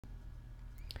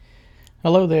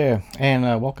Hello there, and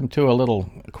welcome to a little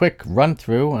quick run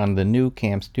through on the new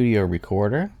CamStudio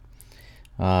recorder,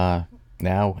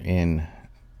 now in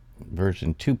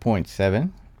version 2.7,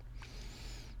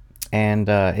 and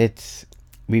it's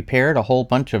repaired a whole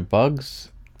bunch of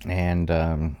bugs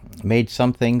and made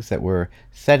some things that were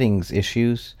settings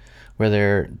issues where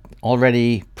they're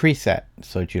already preset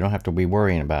so that you don't have to be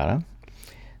worrying about them.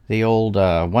 The old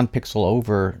 1 pixel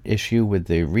over issue with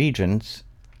the regions,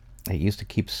 it used to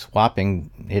keep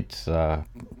swapping its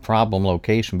problem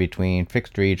location between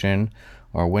fixed region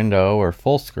or window or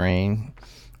full screen,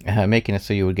 making it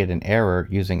so you would get an error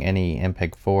using any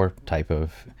MPEG-4 type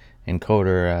of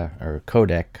encoder or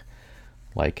codec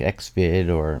like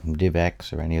XVID or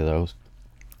DivX or any of those.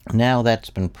 Now that's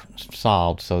been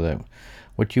solved so that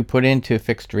what you put into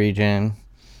fixed region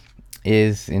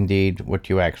is indeed what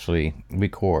you actually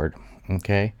record.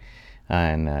 Okay,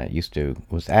 and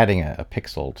was adding a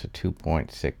pixel to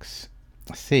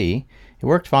 2.6C. It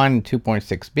worked fine in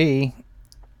 2.6B,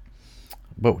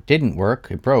 but it didn't work.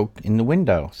 It broke in the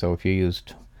window. So if you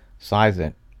used size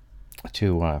it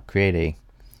to create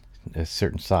a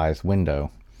certain size window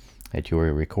that you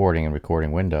were recording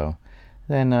window,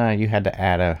 then you had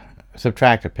to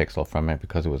subtract a pixel from it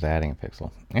because it was adding a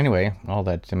pixel. Anyway, all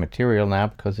that's immaterial now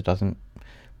because it doesn't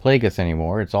plague us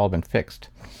anymore. It's all been fixed.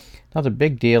 Another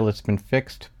big deal that's been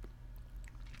fixed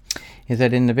is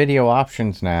that in the video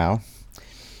options now,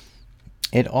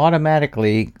 it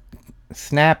automatically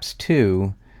snaps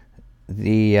to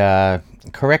the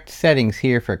correct settings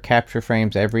here for capture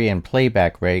frames every and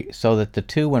playback rate, so that the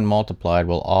two, when multiplied,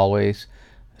 will always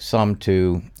sum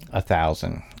to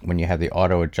 1,000 when you have the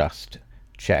auto adjust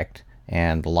checked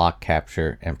and the lock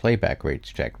capture and playback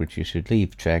rates checked, which you should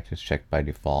leave checked. It's checked by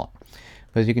default.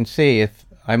 But as you can see, if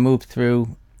I move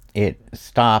through, it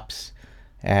stops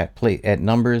at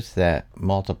numbers that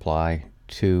multiply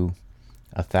to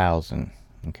 1,000.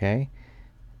 Okay,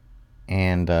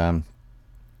 and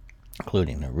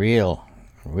including the real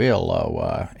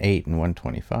low 8 and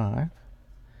 125.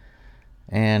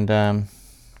 And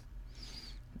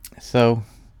so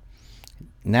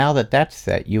now that that's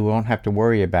set, you won't have to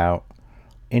worry about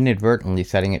inadvertently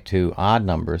setting it to odd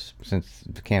numbers, since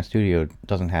the CamStudio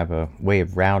doesn't have a way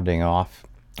of rounding off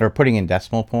or putting in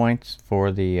decimal points for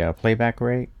the playback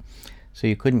rate. So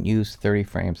you couldn't use 30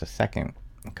 frames a second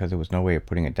because there was no way of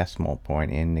putting a decimal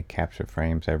point in the capture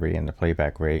frames every and the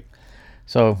playback rate.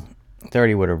 So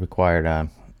 30 would have required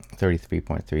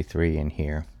 33.33 in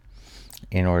here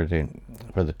in order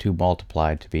for the two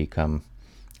multiplied to become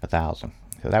 1,000.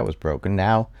 So that was broken.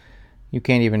 Now you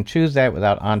can't even choose that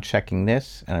without unchecking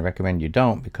this, and I recommend you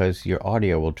don't, because your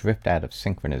audio will drift out of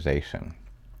synchronization.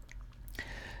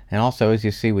 And also, as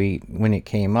you see, when it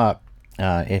came up,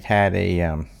 it had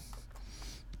a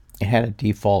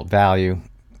default value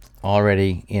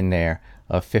already in there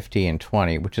of 50 and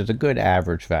 20, which is a good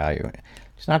average value.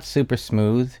 It's not super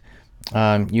smooth.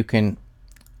 You can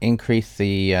increase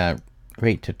the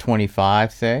rate to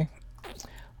 25, say,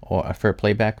 or for a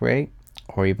playback rate,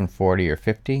 or even 40 or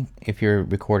 50 if you're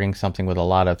recording something with a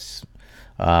lot of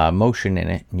motion in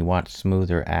it and you want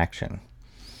smoother action.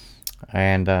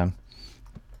 And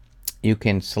you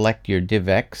can select your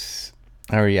DivX,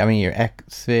 or your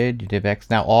XVID, your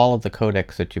DivX. Now all of the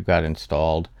codecs that you've got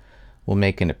installed will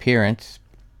make an appearance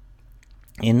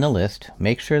in the list.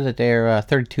 Make sure that they're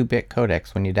 32-bit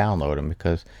codecs when you download them,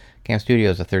 because CamStudio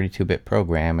is a 32-bit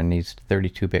program and needs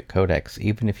 32-bit codecs,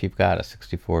 even if you've got a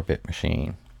 64-bit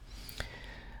machine.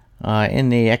 In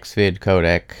the XVID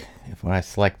codec, when I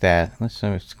select that, let's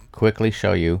just quickly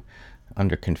show you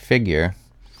under Configure.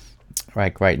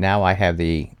 Right now I have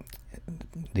the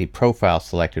profile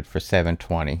selected for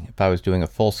 720. If I was doing a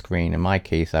full screen, in my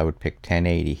case, I would pick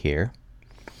 1080 here.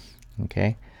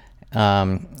 Okay.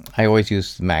 I always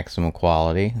use maximum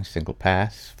quality, single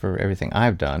pass, for everything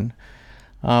I've done.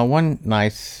 One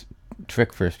nice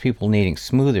trick for people needing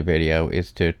smoother video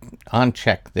is to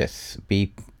uncheck this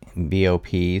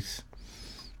BOPs,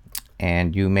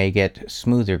 and you may get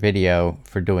smoother video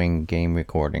for doing game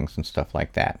recordings and stuff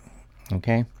like that.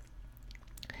 Okay.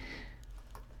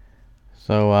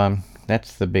 So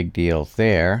that's the big deal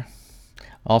there.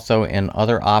 Also, in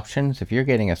other options, if you're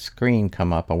getting a screen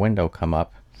come up, a window come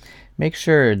up, make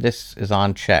sure this is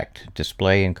unchecked,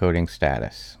 display encoding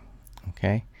status.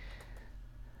 Okay.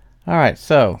 Alright,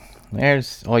 so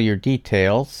there's all your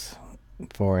details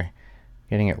for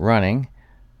getting it running.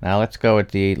 Now let's go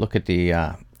look at the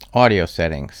audio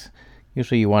settings.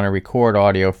 Usually you want to record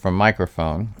audio from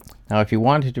microphone. Now if you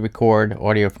wanted to record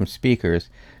audio from speakers,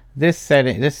 this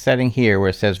setting here where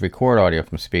it says record audio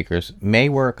from speakers may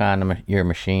work on your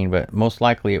machine, but most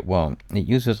likely it won't. It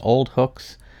uses old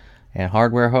hooks and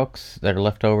hardware hooks that are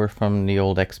left over from the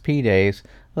old XP days,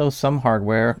 though some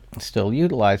hardware still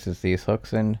utilizes these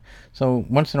hooks. And so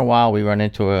once in a while we run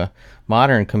into a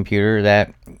modern computer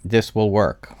that this will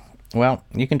work. Well,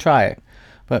 you can try it,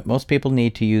 but most people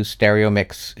need to use stereo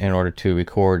mix in order to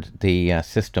record the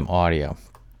system audio.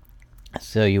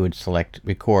 So you would select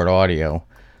record audio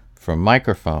from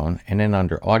microphone, and then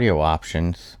under audio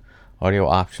options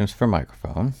for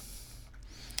microphone,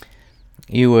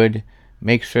 you would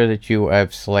make sure that you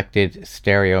have selected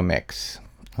stereo mix,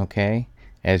 okay,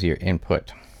 as your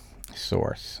input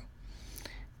source.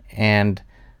 And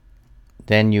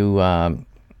then you,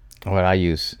 what I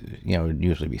use, would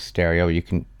usually be stereo. You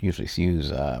can usually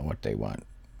use what they want.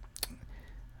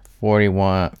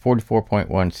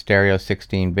 44.1 stereo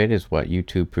 16-bit is what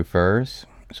YouTube prefers.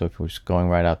 So if we're just going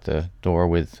right out the door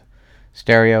with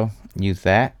stereo, use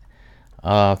that.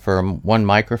 For one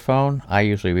microphone, I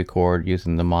usually record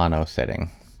using the mono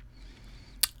setting.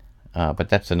 But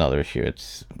that's another issue.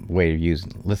 It's a way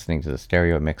of listening to the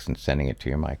stereo mix and sending it to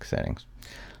your mic settings.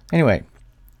 Anyway,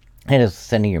 it is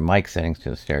sending your mic settings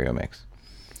to the stereo mix.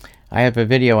 I have a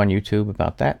video on YouTube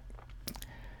about that.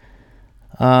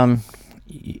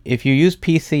 If you use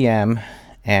PCM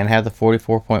and have the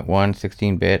 44.1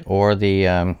 16-bit or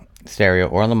the stereo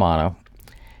or the mono,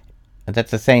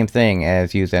 that's the same thing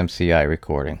as use MCI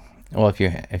recording. Well, if you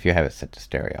have it set to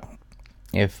stereo.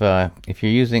 If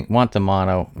you want the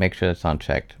mono, make sure that's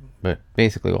unchecked. But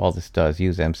basically all this does,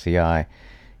 use MCI,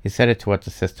 you set it to what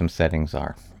the system settings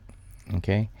are.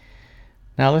 Okay.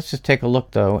 Now let's just take a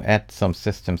look though at some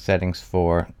system settings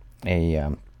for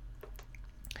a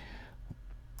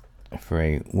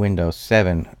Windows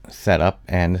 7 setup,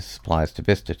 and this applies to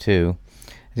Vista too.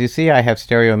 As you see, I have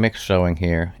stereo mix showing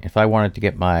here. If I wanted to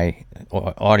get my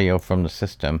audio from the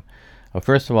system, well,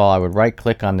 first of all, I would right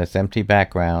click on this empty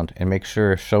background and make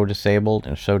sure show disabled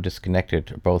and show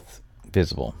disconnected are both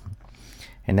visible.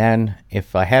 And then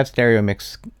if I have stereo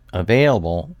mix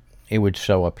available, it would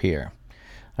show up here.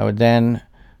 I would then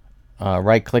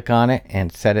right click on it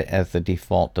and set it as the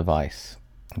default device.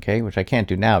 Okay, which I can't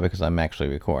do now because I'm actually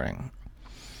recording.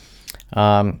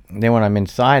 Then when I'm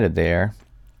inside of there,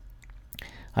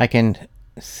 I can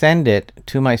send it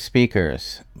to my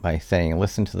speakers by saying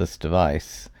listen to this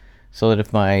device, so that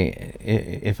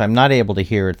if I'm not able to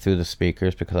hear it through the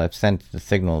speakers because I've sent the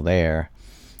signal there,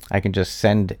 I can just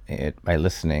send it by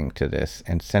listening to this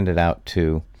and send it out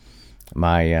to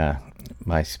my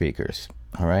my speakers.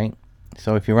 All right,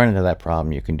 so if you run into that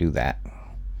problem, you can do that.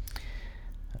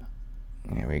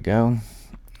 There we go.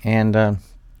 And so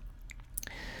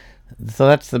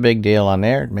that's the big deal on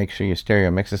there. Make sure your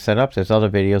stereo mix is set up. There's other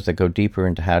videos that go deeper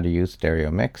into how to use stereo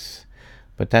mix,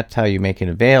 but that's how you make it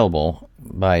available,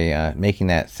 by making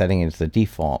that setting as the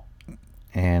default,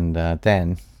 and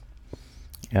then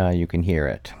you can hear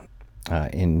it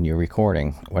in your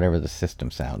recording, whatever the system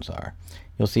sounds are.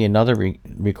 You'll see another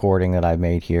recording that I've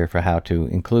made here for how to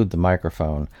include the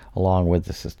microphone along with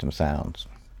the system sounds.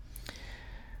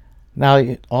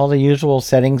 Now, all the usual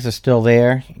settings are still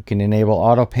there. You can enable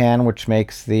auto pan, which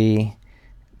makes the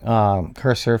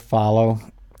cursor follow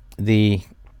the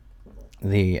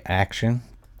action,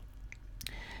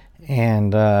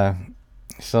 and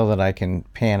so that I can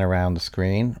pan around the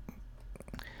screen.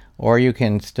 Or you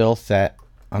can still set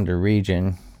under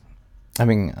region,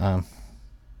 under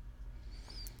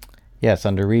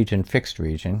region, fixed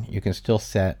region, you can still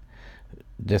set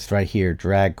this right here,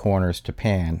 drag corners to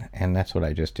pan, and that's what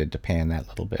I just did to pan that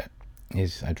little bit,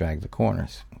 is I drag the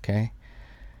corners. Okay.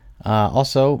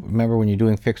 Also, remember when you're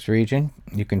doing fixed region,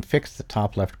 you can fix the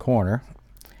top left corner.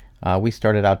 We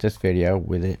started out this video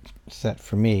with it set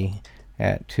for me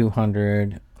at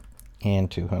 200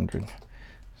 and 200,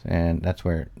 and that's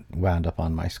where it wound up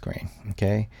on my screen.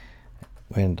 Okay,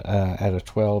 and at a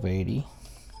 1280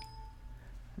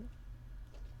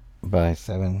 by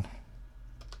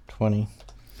 720.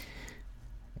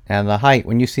 And the height,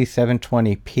 when you see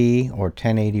 720p or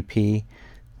 1080p,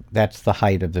 that's the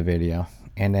height of the video.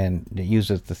 And then it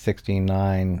uses the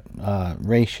 16:9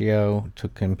 ratio to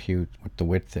compute what the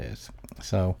width is.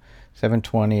 So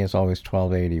 720 is always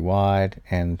 1280 wide,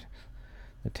 and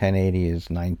the 1080 is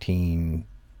 19.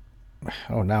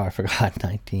 Oh, now I forgot,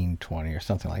 1920 or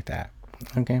something like that.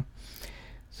 Okay.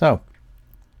 So,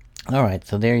 all right.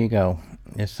 So there you go.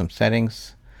 There's some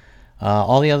settings.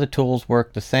 All the other tools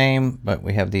work the same, but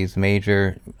we have these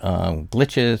major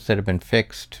glitches that have been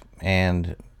fixed,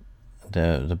 and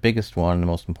the biggest one, the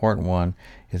most important one,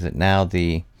 is that now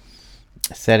the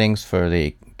settings for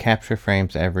the capture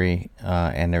frames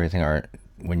and everything are,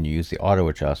 when you use the auto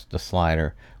adjust, the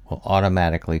slider will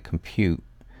automatically compute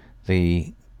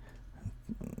the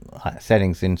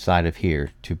settings inside of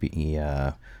here to be,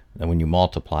 when you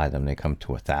multiply them, they come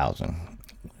to 1,000,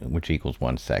 which equals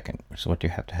 1 second, which is what you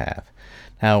have to have.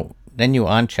 Now, then you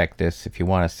uncheck this if you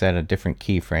want to set a different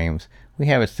keyframes. We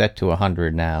have it set to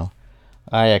 100 now.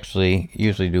 I actually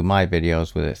usually do my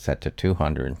videos with it set to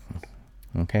 200.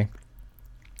 Okay.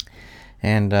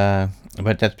 And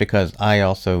but that's because I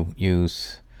also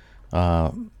use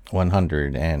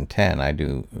 110. I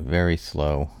do very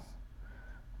slow.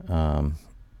 Here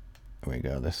we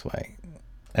go this way.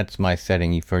 That's my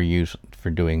setting for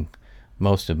doing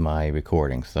most of my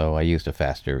recordings. So I used a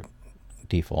faster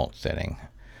default setting.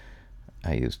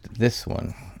 I used this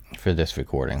one for this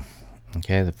recording.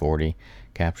 Okay, the 40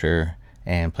 capture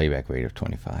and playback rate of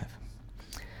 25.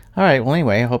 All right, well,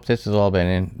 anyway, I hope this has all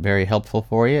been very helpful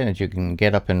for you, as you can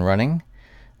get up and running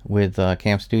with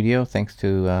CamStudio thanks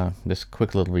to this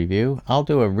quick little review. I'll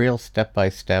do a real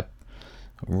step-by-step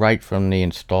right from the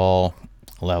install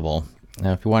level.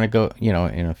 Now, if you want to go,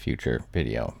 in a future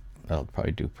video, I'll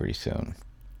probably do pretty soon.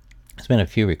 There's been a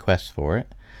few requests for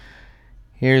it.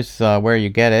 Here's where you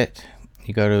get it.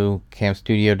 You go to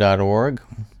camstudio.org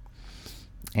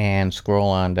and scroll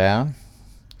on down.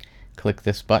 Click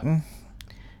this button,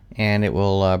 and it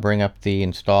will bring up the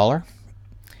installer.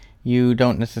 You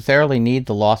don't necessarily need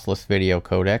the lossless video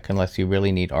codec unless you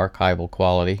really need archival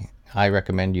quality. I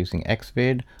recommend using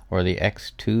Xvid or the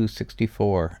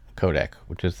X264 codec,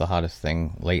 which is the hottest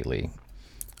thing lately.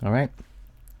 All right.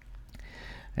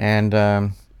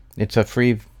 And it's a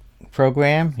free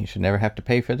program. You should never have to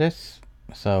pay for this.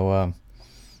 So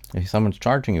if someone's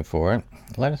charging you for it,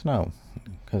 let us know,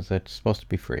 because it's supposed to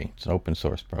be free. It's an open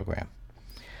source program.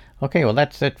 Okay, well,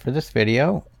 that's it for this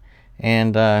video.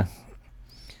 And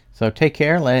so take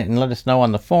care, and let us know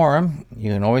on the forum.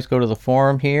 You can always go to the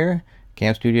forum here,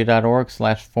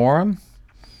 camstudio.org/forum,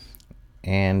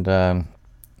 and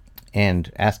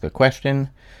ask a question.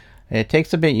 It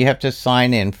takes a bit. You have to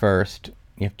sign in first.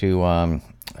 You have to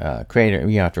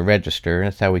you have to register.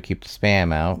 That's how we keep the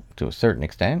spam out to a certain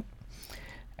extent.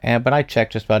 But I check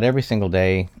just about every single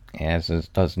day, as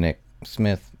does Nick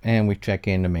Smith, and we check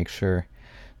in to make sure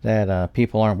that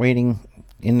people aren't waiting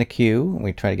in the queue.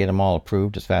 We try to get them all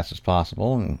approved as fast as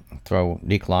possible and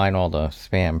decline all the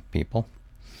spam people.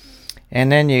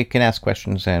 And then you can ask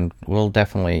questions, and we'll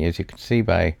definitely, as you can see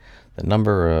by the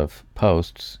number of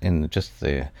posts in just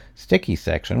the sticky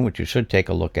section, which you should take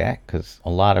a look at, because a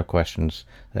lot of questions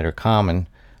that are common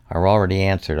are already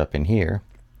answered up in here.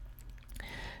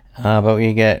 But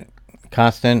we get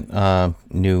constant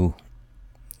new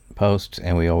posts,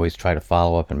 and we always try to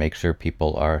follow up and make sure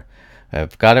people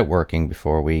have got it working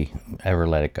before we ever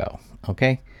let it go.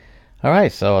 Okay? All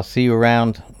right, so I'll see you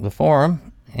around the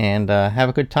forum, and have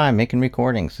a good time making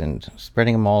recordings and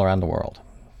spreading them all around the world.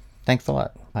 Thanks a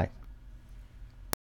lot.